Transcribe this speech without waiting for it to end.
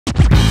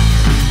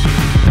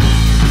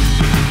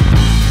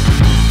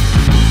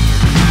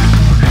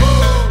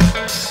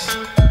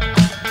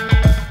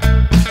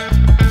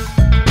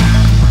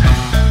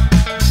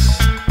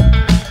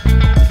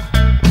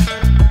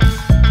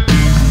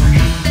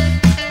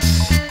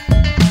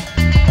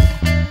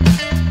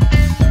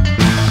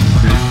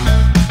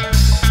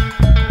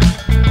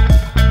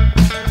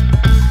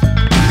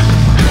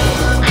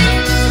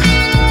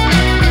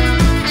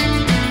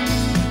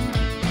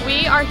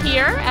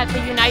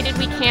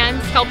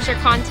Capture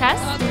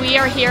contest. We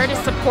are here to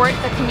support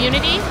the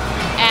community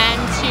and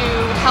to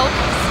help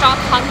stop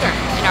hunger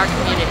in our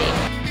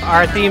community.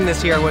 Our theme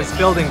this year was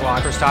Building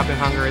Block for Stopping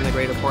Hunger in the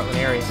Greater Portland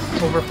area.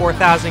 Over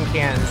 4,000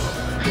 cans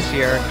this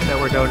year that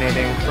we're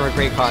donating for a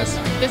great cause.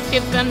 This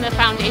gives them the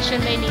foundation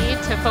they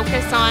need to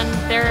focus on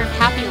their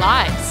happy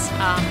lives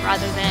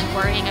rather than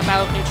worrying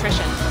about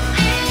nutrition.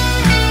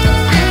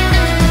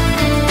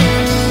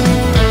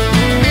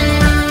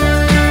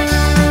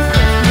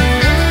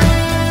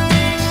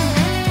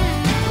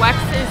 WEX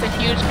is a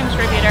huge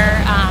contributor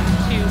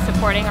to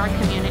supporting our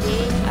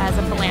community as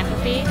a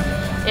philanthropy.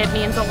 It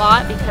means a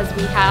lot because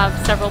we have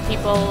several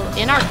people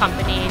in our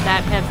company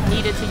that have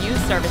needed to use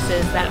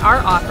services that are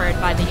offered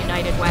by the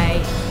United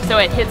Way, so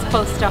it hits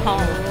close to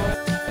home.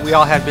 We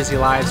all have busy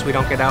lives. We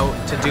don't get out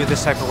to do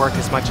this type of work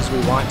as much as we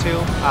want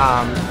to.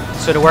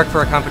 So to work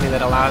for a company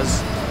that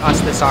allows us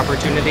this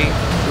opportunity,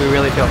 we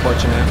really feel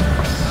fortunate.